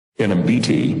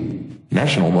NMBT,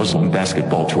 National Muslim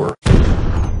Basketball Tour.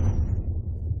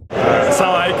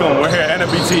 Assalamu alaikum. We're here at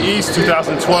NMBT East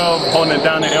 2012, holding it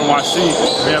down in NYC.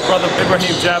 We have brother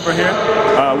Ibrahim Jaaber here.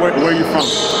 Where are you from?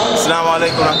 Assalamu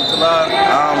alaikum rahmatullah.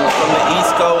 I'm from the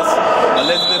East Coast.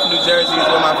 Elizabeth, New Jersey is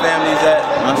where my family's at,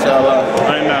 mashallah.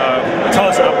 And tell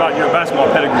us about your basketball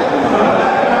pedigree.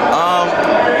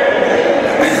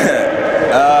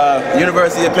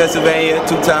 University of Pennsylvania,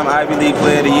 two-time Ivy League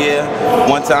Player of the Year,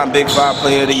 one-time Big Five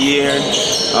Player of the Year.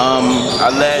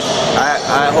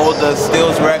 I hold the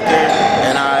steals record,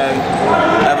 and I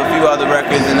have a few other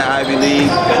records in the Ivy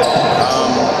League.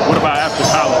 What about after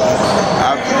college?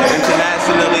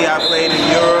 Internationally, I played in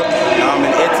Europe,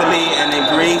 in Italy, and in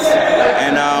Greece.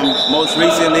 And most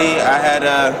recently, I had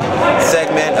a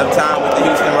segment of time with the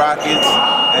Houston Rockets,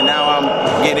 and now I'm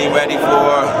getting ready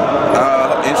for,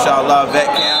 inshallah, vet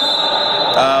camp.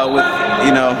 With,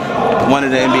 one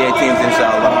of the NBA teams,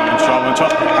 inshallah.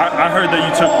 I heard that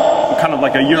you took kind of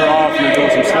like a year off, you were doing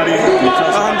some studying.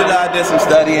 Alhamdulillah, I did some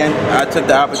studying. I took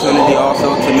the opportunity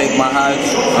also to make my Hajj,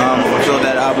 fulfill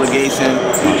that obligation,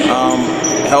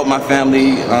 help my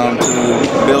family to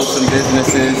build some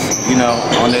businesses,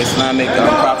 on the Islamic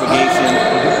propagation.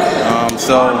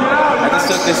 So I just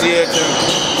took this year to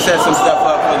set some stuff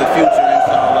up for the future.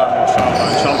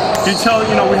 Can you tell,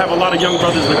 we have a lot of young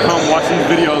brothers that come watch these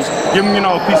videos, give them,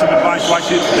 a piece of advice why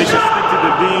they should stick to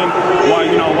the deen,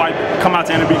 why come out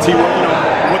to NMBT,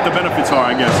 what the benefits are,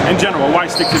 I guess. In general, why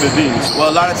stick to the deen?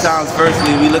 Well, a lot of times,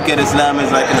 firstly, we look at Islam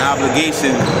as like an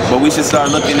obligation, but we should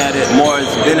start looking at it more as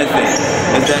benefit.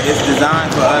 Is that it's designed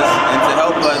for us and to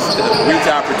help us to reach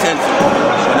our potential.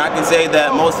 And I can say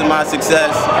that most of my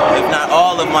success, if not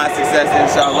all of my success,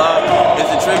 inshallah, is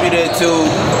attributed to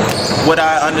what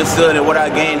I understood and what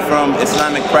I gained from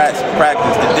Islamic practice,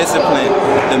 the discipline,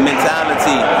 the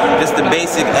mentality, just the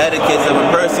basic etiquettes of a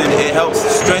person. It helps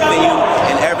strengthen you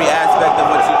in every aspect of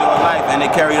what you do in life, and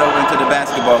it carried over into the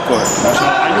basketball court.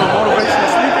 Are you a motivational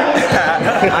speaker?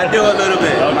 I do a little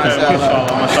bit. Okay,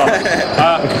 mashallah.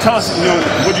 Tell us,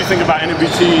 what do you think about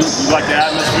NMBT? You like the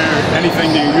atmosphere?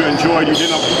 Anything that you enjoyed?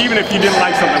 Even if you didn't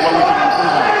like something, what we can improve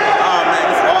on? Oh man,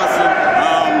 it's awesome.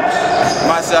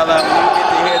 Mashallah, when you get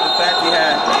to hear the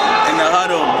Fatiha in the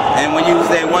huddle, and when you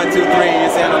say 1, 2, 3, and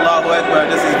you're saying Allahu Akbar,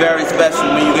 this is very special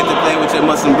when you get to play with your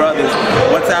Muslim brothers.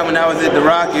 One time when I was at the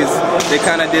Rockets, they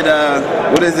kind of did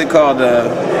what is it called?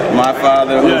 My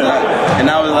Father,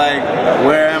 and I was like,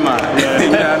 where am I?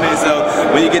 You know what I mean? So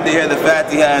when you get to hear the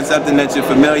Fatiha and something that you're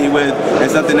familiar with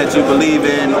and something that you believe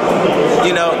in,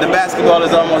 the basketball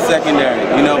is almost secondary,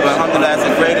 but alhamdulillah, it's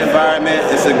a great environment.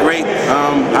 It's a great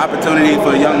opportunity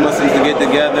for young Muslims to get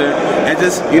together and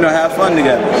just, have fun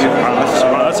together.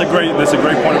 That's a great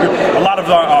point of view. A lot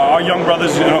of our young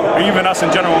brothers, even us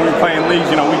in general, when we play in leagues,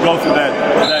 we go through that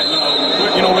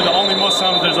we're the only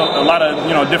Muslims. There's a lot of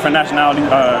different nationality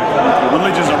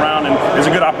religions around, and it's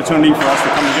a good opportunity for us to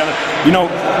come together.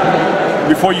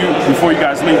 Before you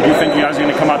guys leave, do you think you guys are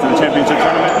going to come out to the championship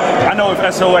tournament? I know if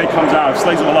SOA comes out, if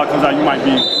Slaves of Allah comes out, you might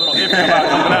be a little iffy about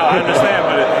coming out. I understand,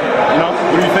 but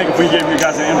what do you think if we gave you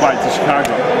guys an invite to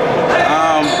Chicago?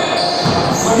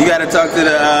 You got to talk to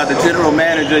the general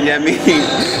manager.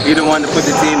 He's the one to put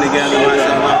the team together.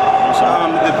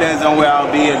 It depends on where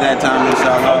I'll be at that time,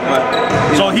 inshallah.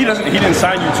 But so he didn't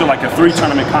sign you to like a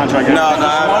 3-tournament contract. No,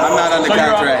 I'm not under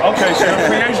contract. Okay, so you're a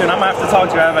free agent. I'm gonna have to talk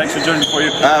to you. I have an extra jersey for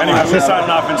you. Anyway, we're signing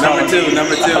off. Number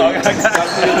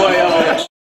two.